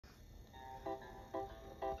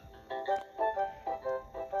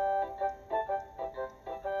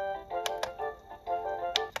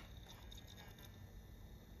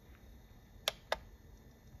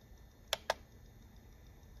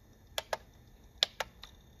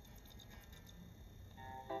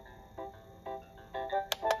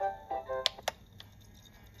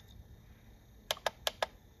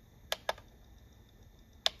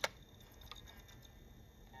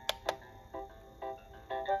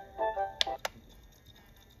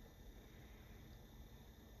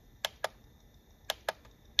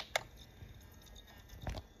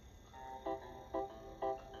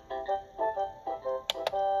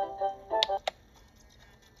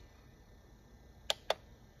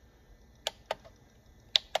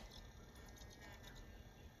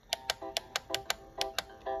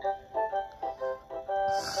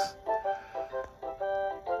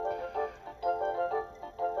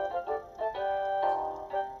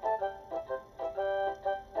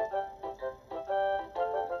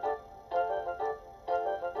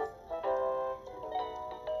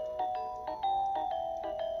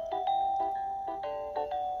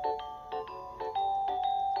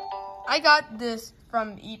I got this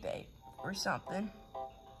from eBay or something.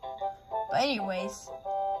 But anyways,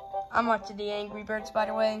 I'm watching the Angry Birds, by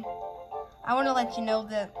the way. I want to let you know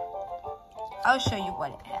that I'll show you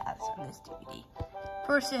what it has on this DVD.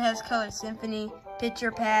 First, it has Color Symphony,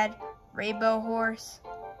 Picture Pad, Rainbow Horse,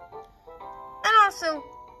 and also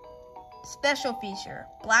special feature,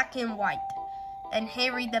 Black and White, and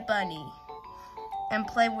Harry the Bunny, and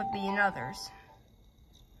Play With Me and others.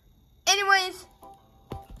 Anyways,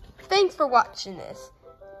 thanks for watching this.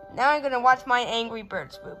 Now I'm gonna watch my Angry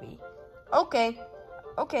Birds movie. Okay.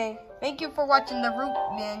 Thank you for watching the root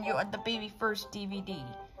menu of the Babyfirst DVD.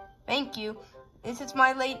 Thank you. This is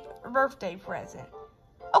my late birthday present.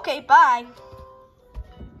 Okay, bye.